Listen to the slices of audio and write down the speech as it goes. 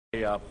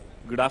Yeah,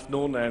 good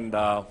afternoon, and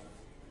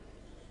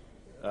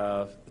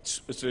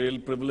it's a real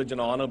privilege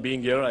and honor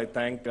being here. I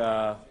thank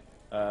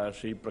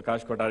Shri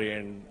Prakash Kotari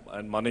and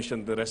Manish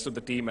and the rest of the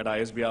team at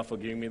ISBR for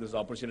giving me this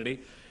opportunity.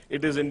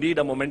 It is indeed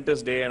a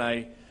momentous day,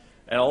 and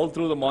all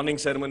through the morning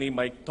ceremony,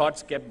 my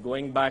thoughts kept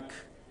going back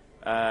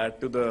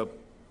to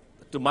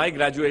my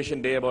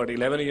graduation day about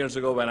 11 years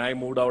ago when I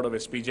moved out of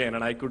SPJ,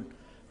 and I could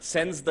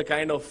sense the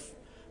kind of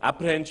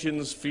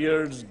apprehensions,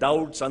 fears,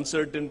 doubts,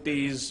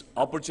 uncertainties,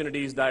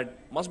 opportunities that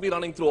must be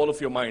running through all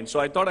of your mind. So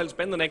I thought I'll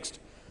spend the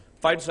next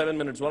 5 to 7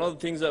 minutes. One of the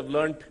things I've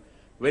learned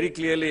very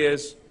clearly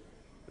is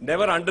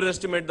never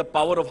underestimate the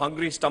power of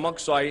hungry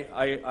stomachs. So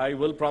I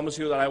will promise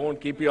you that I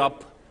won't keep you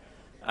up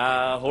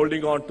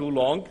holding on too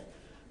long.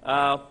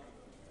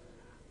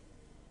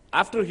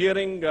 After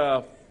hearing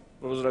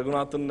Professor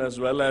Raghunathan as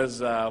well as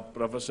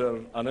Professor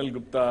Anil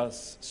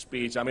Gupta's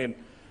speech,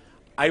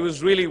 I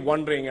was really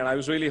wondering and I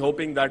was really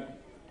hoping that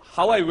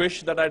how I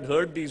wish that I'd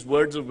heard these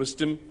words of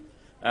wisdom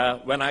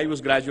when I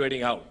was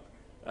graduating out,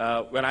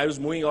 when I was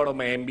moving out of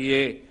my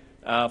MBA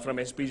from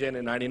SPJ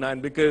in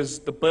 '99, because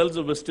the pearls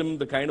of wisdom,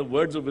 the kind of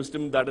words of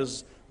wisdom that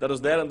is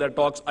there in their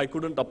talks, I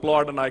couldn't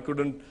applaud and I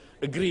couldn't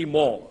agree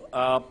more.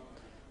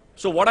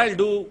 So what I'll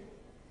do,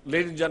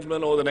 ladies and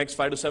gentlemen, over the next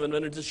 5 to 7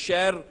 minutes is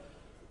share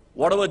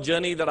whatever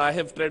journey that I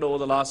have tread over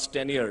the last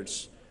 10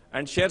 years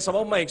and share some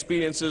of my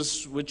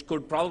experiences which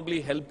could probably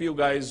help you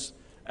guys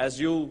as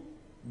you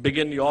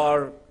begin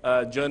your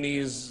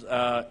journeys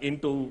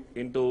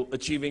into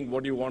achieving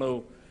what you want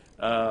to,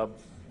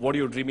 what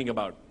you're dreaming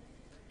about.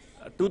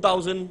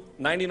 2000,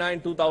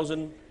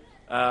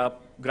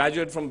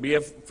 graduate from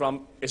BF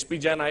from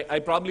SPJ, and I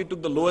probably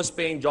took the lowest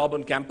paying job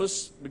on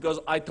campus because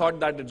I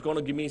thought that it's going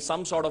to give me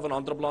some sort of an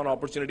entrepreneur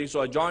opportunity.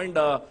 So I joined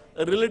a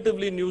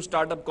relatively new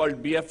startup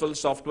called BFL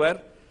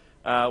Software,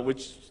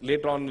 which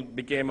later on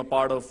became a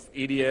part of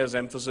EDS,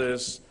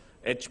 Emphasis,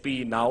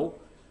 HP now.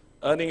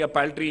 Earning a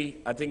paltry,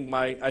 I think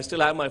I still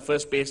have my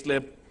first pay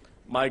slip.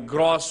 My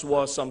gross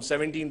was some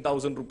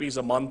 17,000 rupees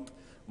a month.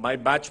 My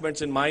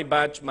batchmates in my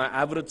batch, my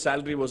average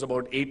salary was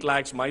about 8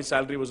 lakhs. My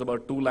salary was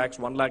about 2 lakhs,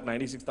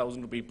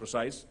 1,96,000 rupees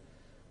precise.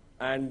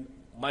 And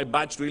my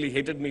batch really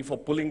hated me for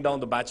pulling down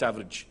the batch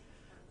average,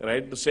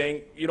 right?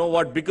 Saying, you know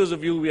what, because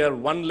of you, we are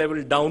one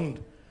level down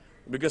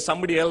because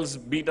somebody else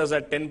beat us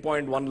at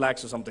 10.1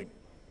 lakhs or something,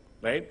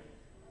 right?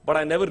 But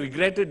I never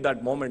regretted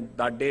that moment,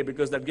 that day,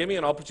 because that gave me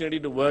an opportunity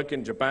to work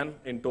in Japan,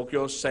 in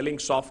Tokyo, selling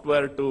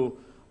software to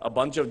a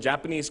bunch of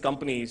Japanese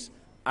companies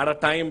at a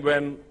time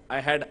when I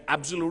had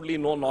absolutely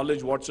no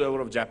knowledge whatsoever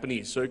of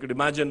Japanese. So you could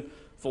imagine,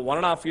 for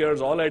 1.5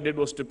 years, all I did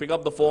was to pick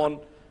up the phone,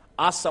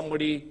 ask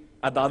somebody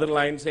at the other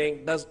line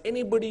saying, does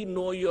anybody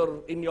know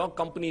in your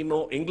company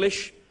know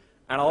English?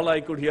 And all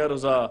I could hear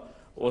was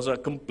a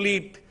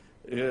complete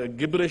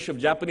gibberish of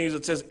Japanese.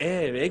 It says,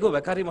 eigo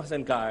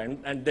wakarimasen ka,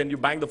 and then you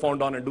bang the phone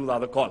down and do the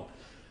other call.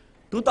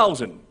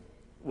 2000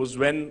 was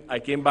when I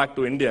came back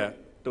to India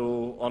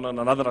on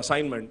another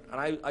assignment,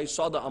 and I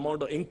saw the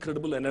amount of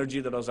incredible energy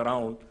that was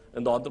around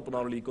in the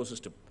entrepreneurial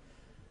ecosystem.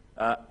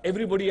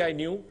 Everybody I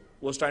knew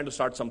was trying to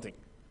start something.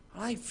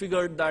 I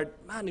figured that,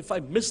 man, if I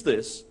miss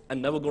this,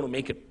 I'm never going to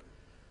make it.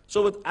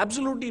 So with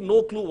absolutely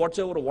no clue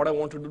whatsoever of what I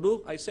wanted to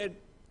do, I said,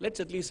 let's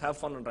at least have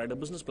fun and write a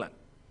business plan.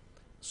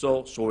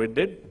 So it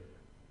did.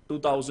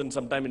 2000,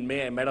 sometime in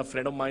May, I met a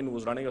friend of mine who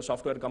was running a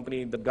software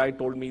company. The guy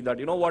told me that,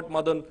 you know what,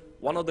 Madan,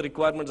 one of the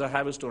requirements I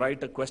have is to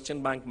write a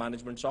question bank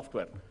management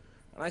software.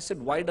 And I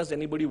said, why does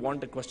anybody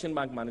want a question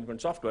bank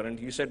management software? And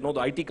he said, no, the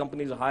IT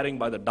companies are hiring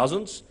by the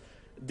dozens.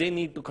 They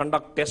need to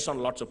conduct tests on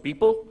lots of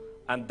people,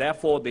 and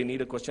therefore they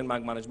need a question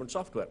bank management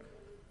software.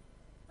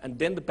 And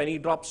then the penny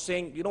drops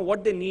saying, you know,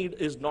 what they need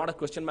is not a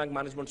question bank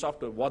management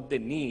software. What they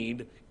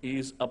need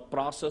is a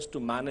process to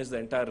manage the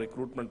entire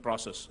recruitment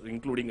process,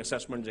 including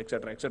assessments, et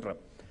cetera, et cetera.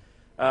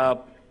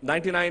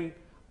 99,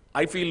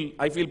 I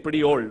feel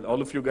pretty old.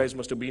 All of you guys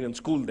must have been in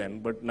school then,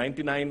 but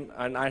 99,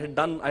 and I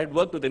had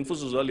worked with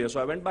Infosys earlier, so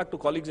I went back to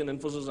colleagues in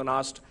Infosys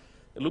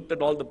and looked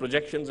at all the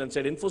projections and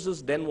said,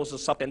 Infosys then was a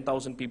sub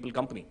 10,000 people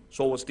company.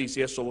 So was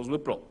TCS, so was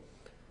Wipro.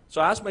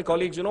 So I asked my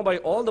colleagues, you know, by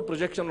all the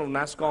projection of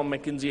NASSCOM,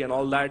 McKinsey and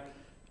all that,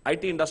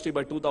 IT industry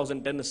by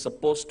 2010 is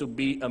supposed to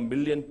be a 1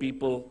 million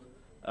people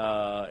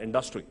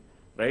industry,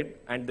 right?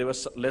 And there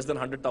was less than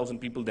 100,000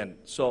 people then.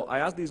 So I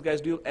asked these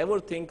guys, do you ever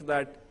think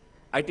that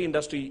IT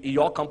industry,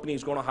 your company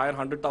is going to hire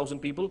 100,000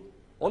 people?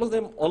 All of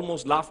them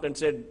almost laughed and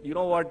said, you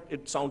know what,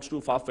 it sounds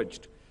too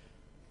far-fetched.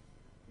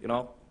 You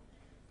know,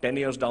 10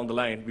 years down the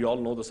line, we all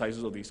know the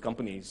sizes of these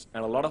companies,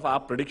 and a lot of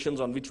our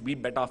predictions on which we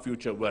bet our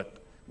future worked.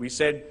 We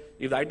said,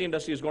 if the IT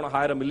industry is going to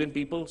hire 1 million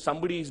people,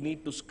 somebody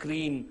needs to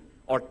screen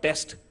or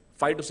test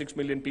 5 to 6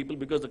 million people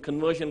because the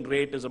conversion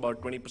rate is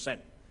about 20%.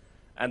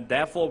 And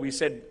therefore, we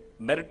said,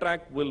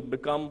 Trac will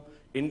become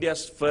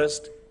India's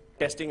first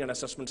testing and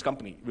assessments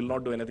company. We'll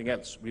not do anything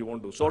else. We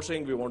won't do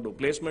sourcing, we won't do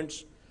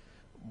placements,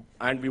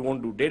 and we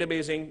won't do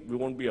databasing. We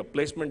won't be a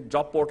placement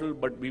job portal,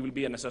 but we will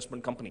be an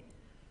assessment company.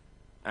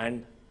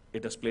 And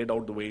it has played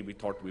out the way we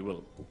thought we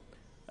will.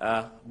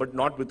 But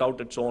not without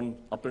its own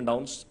up and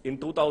downs. In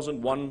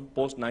 2001,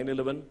 post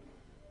 9/11,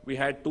 we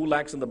had 2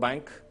 lakhs in the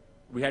bank,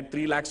 we had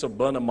 3 lakhs of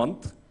burn a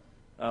month.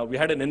 We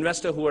had an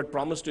investor who had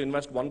promised to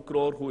invest 1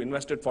 crore, who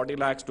invested 40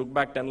 lakhs, took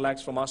back 10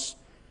 lakhs from us,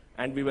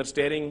 and we were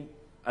staring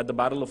at the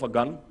barrel of a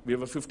gun. We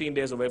were 15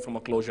 days away from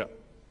a closure.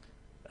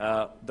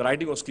 The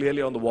writing was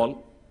clearly on the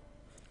wall.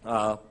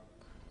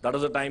 That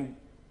was the time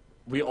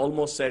we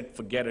almost said,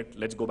 forget it,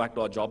 let's go back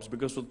to our jobs,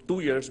 because for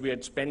 2 years we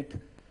had spent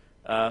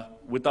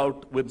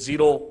with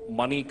zero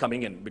money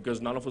coming in,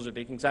 because none of us were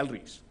taking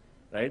salaries,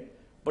 right?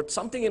 But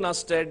something in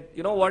us said,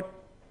 you know what,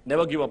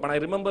 never give up. And I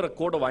remember a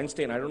quote of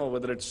Einstein, I don't know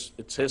whether it's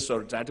his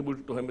or it's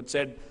attributed to him. It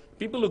said,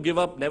 people who give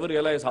up never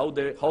realize how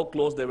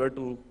close they were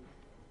to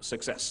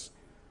success,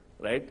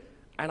 right?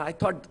 And I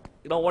thought,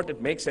 you know what,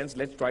 it makes sense,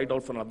 let's try it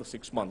out for another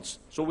 6 months.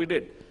 So we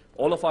did.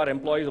 All of our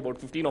employees, about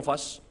 15 of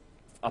us,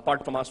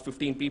 apart from us,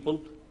 15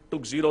 people,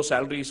 took zero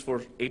salaries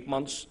for 8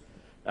 months.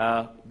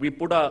 We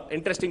put an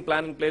interesting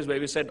plan in place where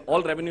we said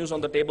all revenues on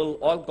the table,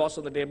 all costs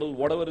on the table,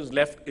 whatever is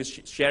left is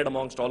shared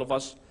amongst all of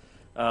us,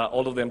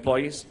 all of the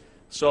employees.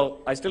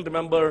 So I still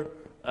remember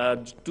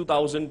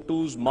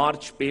 2002's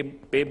March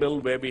pay bill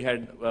where we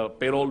had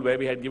payroll, where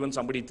we had given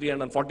somebody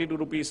 342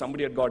 rupees,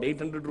 somebody had got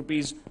 800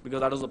 rupees,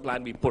 because that was the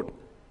plan we put,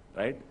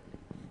 right?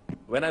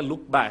 When I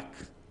look back,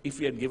 if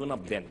we had given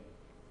up then,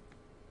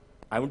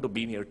 I wouldn't have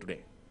been here today,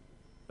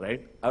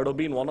 right? I would have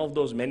been one of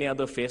those many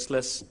other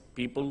faceless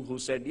people who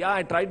said, yeah,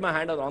 I tried my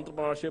hand at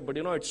entrepreneurship, but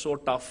you know, it's so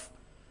tough,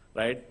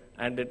 right?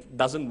 And it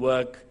doesn't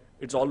work.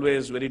 It's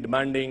always very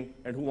demanding,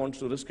 and who wants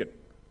to risk it,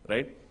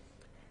 right?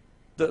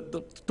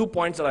 The 2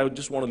 points that I would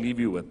just want to leave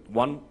you with.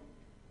 One,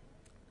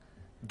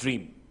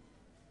 dream,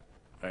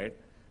 right?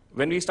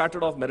 When we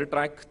started off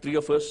Trac, 3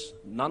 of us,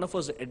 none of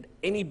us had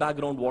any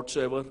background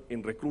whatsoever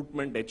in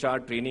recruitment, HR,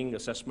 training,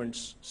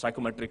 assessments,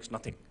 psychometrics,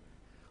 nothing.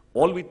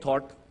 All we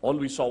thought, all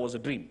we saw was a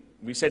dream.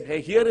 We said, hey,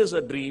 here is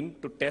a dream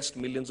to test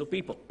millions of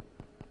people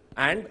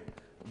and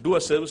do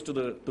a service to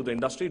the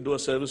industry, do a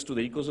service to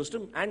the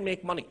ecosystem, and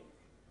make money,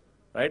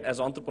 right? As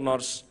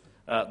entrepreneurs,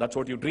 that's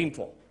what you dream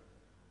for.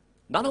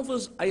 None of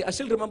us, I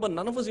still remember,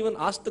 none of us even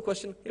asked the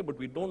question, hey, but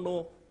we don't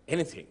know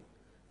anything.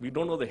 We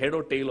don't know the head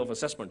or tail of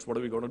assessments. What are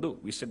we going to do?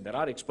 We said, there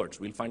are experts.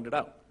 We'll find it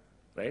out,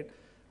 right?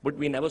 But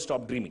we never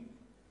stopped dreaming.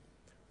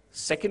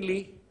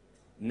 Secondly,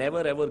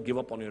 never ever give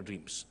up on your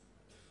dreams.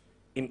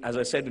 As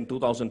I said, in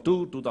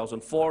 2002,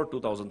 2004,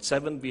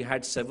 2007, we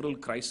had several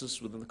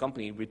crises within the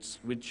company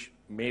which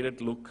made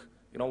it look,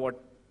 you know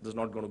what, this is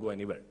not going to go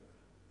anywhere.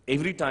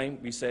 Every time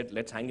we said,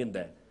 let's hang in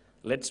there.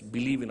 Let's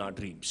believe in our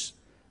dreams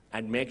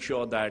and make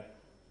sure that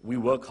we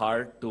work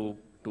hard to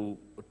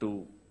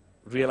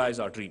realize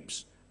our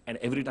dreams. And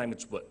every time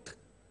it's worked,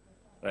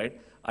 right?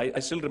 I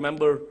still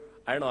remember,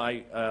 I don't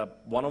know,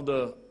 one of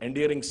the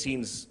endearing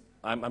scenes,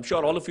 I'm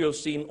sure all of you have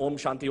seen Om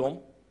Shanti Om,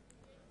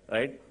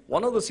 right?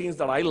 One of the scenes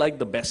that I like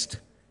the best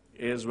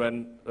is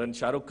when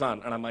Shah Rukh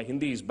Khan, and my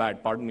Hindi is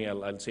bad, pardon me,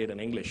 I'll say it in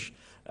English.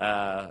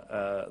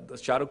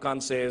 Shah Rukh Khan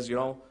says, you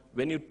know,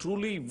 when you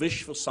truly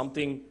wish for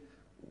something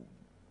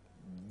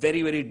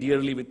very, very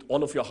dearly with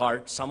all of your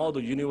heart, somehow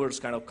the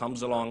universe kind of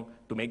comes along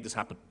to make this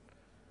happen.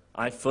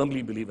 I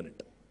firmly believe in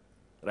it,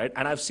 right?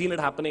 And I've seen it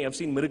happening. I've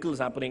seen miracles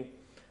happening.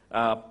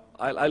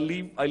 I'll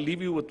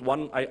leave you with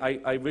one.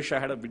 I wish I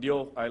had a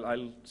video.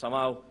 I'll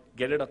somehow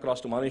get it across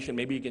to Manish, and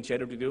maybe he can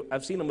share it with you.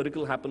 I've seen a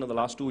miracle happen in the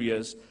last 2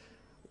 years.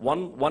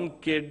 One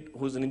kid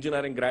who's an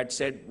engineering grad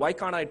said, why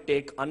can't I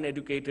take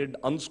uneducated,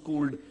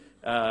 unschooled,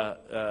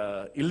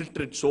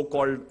 illiterate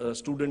so-called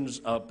students,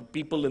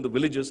 people in the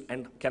villages,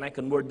 and can I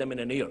convert them in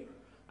an year?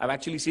 I've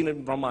actually seen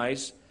it from my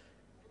eyes.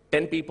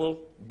 10 people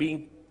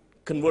being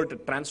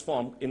converted,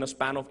 transformed in a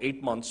span of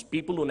 8 months.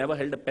 People who never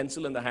held a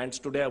pencil in their hands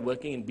today are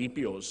working in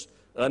BPOs,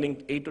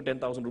 earning 8 to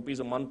 10,000 rupees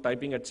a month,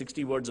 typing at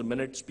 60 words a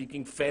minute,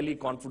 speaking fairly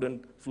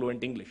confident,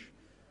 fluent English,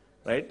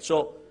 right?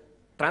 So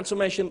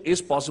transformation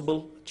is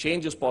possible,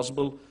 change is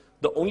possible.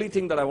 The only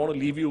thing that I want to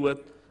leave you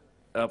with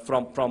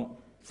from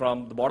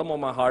the bottom of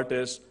my heart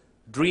is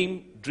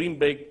dream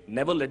big,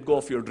 never let go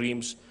of your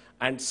dreams,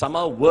 and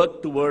somehow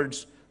work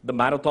towards the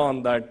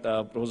marathon that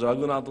Professor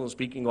Raghunathan was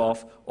speaking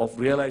of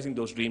realizing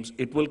those dreams.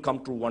 It will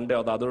come true one day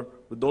or the other.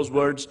 With those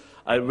words,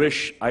 I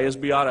wish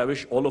ISBR, I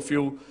wish all of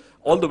you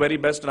all the very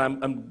best.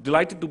 And I'm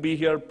delighted to be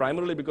here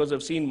primarily because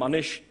I've seen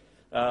Manish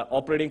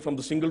operating from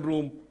the single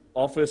room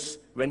office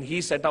when he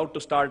set out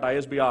to start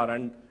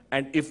ISBR.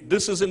 And if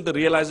this isn't the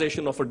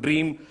realization of a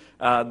dream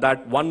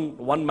that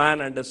one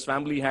man and his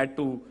family had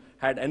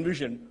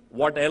envisioned,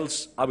 what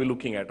else are we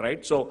looking at,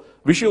 right? So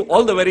wish you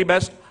all the very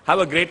best. Have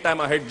a great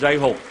time ahead. Jai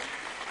Ho.